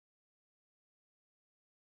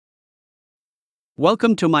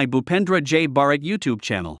Welcome to my Bhupendra J. Barak YouTube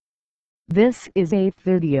channel. This is a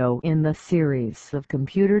video in the series of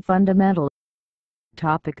Computer Fundamental.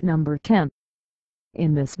 Topic number 10.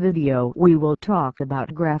 In this video we will talk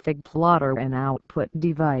about graphic plotter and output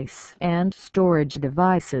device and storage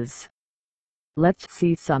devices. Let's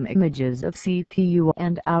see some images of CPU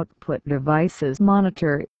and output devices.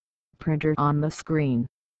 Monitor, printer on the screen.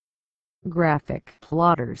 Graphic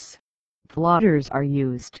plotters. Plotters are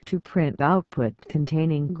used to print output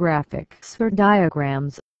containing graphics or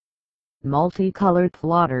diagrams. Multicolored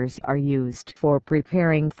plotters are used for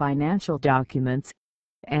preparing financial documents,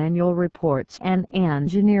 annual reports and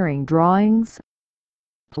engineering drawings.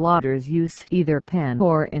 Plotters use either pen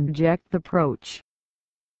or inkjet approach.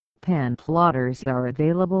 Pen plotters are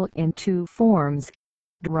available in two forms,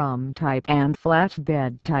 drum type and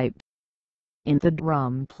flatbed type. In the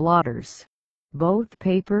drum plotters, both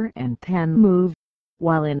paper and pen move,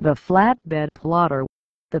 while in the flatbed plotter,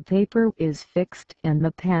 the paper is fixed and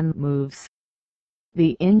the pen moves.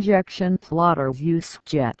 The injection plotters use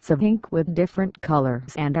jets of ink with different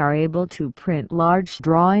colors and are able to print large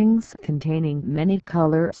drawings containing many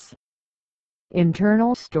colors.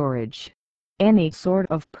 Internal storage. Any sort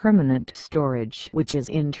of permanent storage which is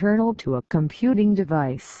internal to a computing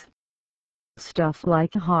device. Stuff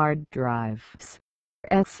like hard drives,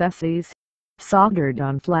 SSDs, soldered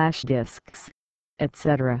on flash disks,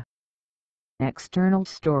 etc. External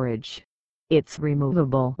storage. It's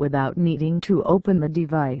removable without needing to open the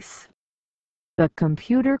device. The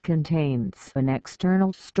computer contains an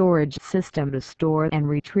external storage system to store and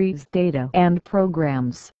retrieve data and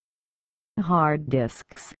programs. Hard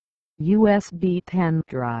disks, USB pen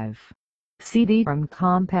drive, CD-ROM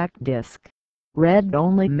compact disc,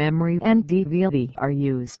 read-only memory and DVD are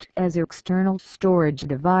used as external storage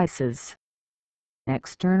devices.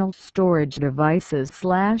 External storage devices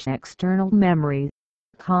 / external memory,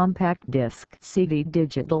 compact disc, CD,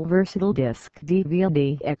 digital versatile disc,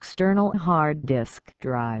 DVD, external hard disk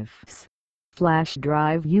drives, flash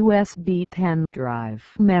drive, USB pen drive,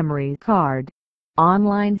 memory card,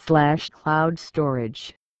 online / cloud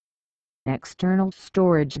storage. External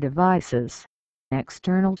storage devices.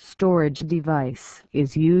 External storage device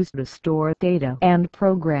is used to store data and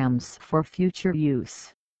programs for future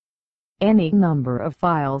use. Any number of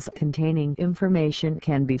files containing information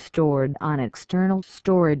can be stored on external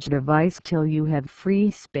storage device till you have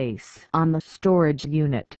free space on the storage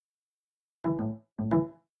unit.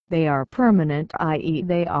 They are permanent, i.e.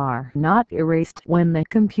 they are not erased when the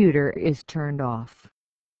computer is turned off.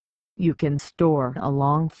 You can store a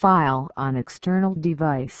long file on external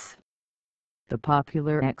device. The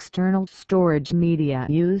popular external storage media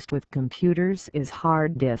used with computers is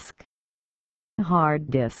hard disk.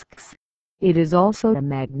 Hard disks. It is also a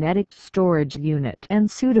magnetic storage unit and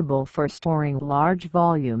suitable for storing large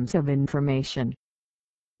volumes of information.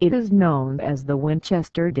 It is known as the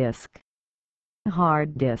Winchester disk.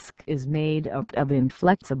 Hard disk is made up of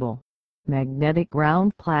inflexible, magnetic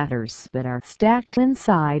round platters that are stacked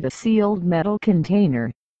inside a sealed metal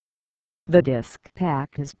container. The disk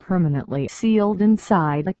pack is permanently sealed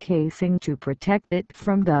inside a casing to protect it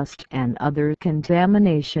from dust and other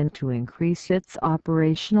contamination to increase its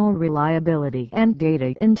operational reliability and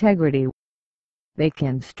data integrity. They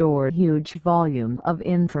can store huge volume of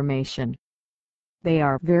information. They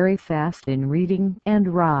are very fast in reading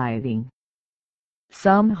and writing.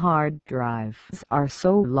 Some hard drives are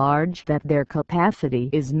so large that their capacity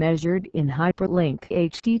is measured in hyperlink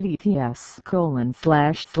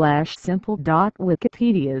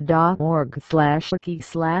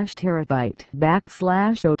https://simple.wikipedia.org/wiki/terabyte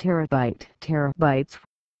 /o terabytes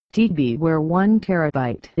TB, where 1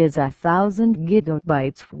 terabyte is 1000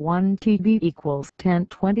 gigabytes. 1 TB equals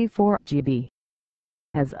 1024 GB.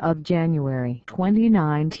 As of January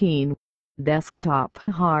 2019, desktop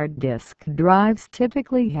hard disk drives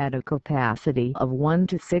typically had a capacity of 1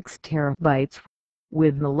 to 6 terabytes,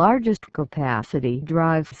 with the largest capacity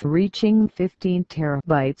drives reaching 15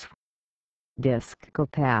 terabytes. Disk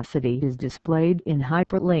capacity is displayed in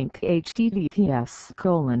hyperlink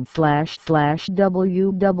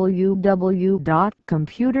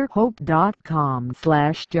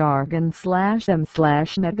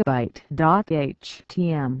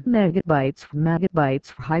megabytes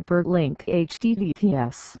hyperlink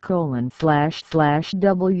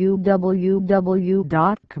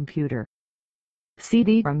https://www.computer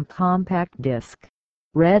CD-ROM compact disc.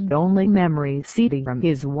 Read-only memory. CD-ROM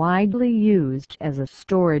is widely used as a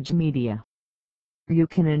storage media. You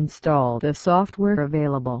can install the software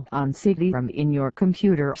available on CD-ROM in your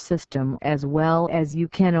computer system as well as you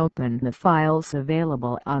can open the files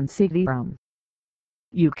available on CD-ROM.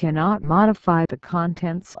 You cannot modify the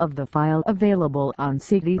contents of the file available on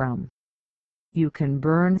CD-ROM. You can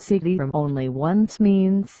burn CD-ROM only once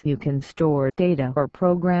means you can store data or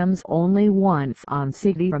programs only once on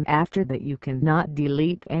CD-ROM. After that you cannot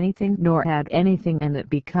delete anything nor add anything, and it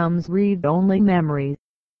becomes read-only memory.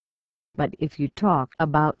 But if you talk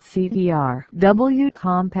about CD-RW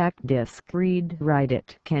compact disc read-write,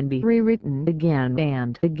 it can be rewritten again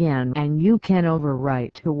and again, and you can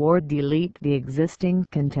overwrite or delete the existing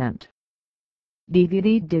content.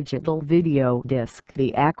 DVD digital video disc.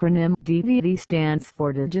 The acronym DVD stands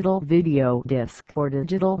for Digital Video Disc or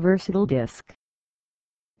Digital Versatile Disc.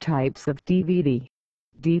 Types of DVD.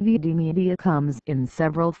 DVD media comes in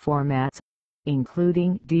several formats,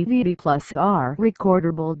 including DVD plus R,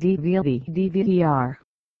 recordable DVD, DVD-R,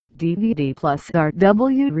 DVD plus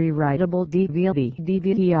RW, rewritable DVD,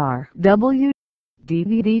 DVD-RW,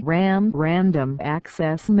 DVD RAM, random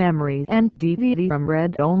access memory, and DVD-ROM,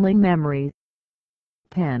 read-only memory.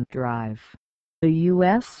 Pen drive. The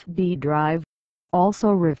USB drive,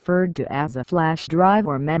 also referred to as a flash drive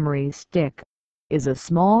or memory stick, is a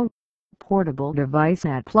small, portable device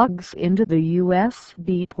that plugs into the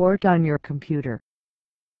USB port on your computer.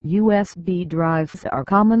 USB drives are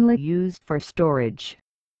commonly used for storage,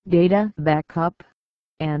 data backup,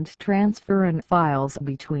 and transferring files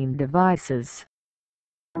between devices.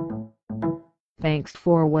 Thanks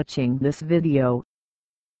for watching this video.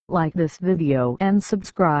 Like this video and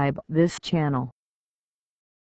subscribe this channel.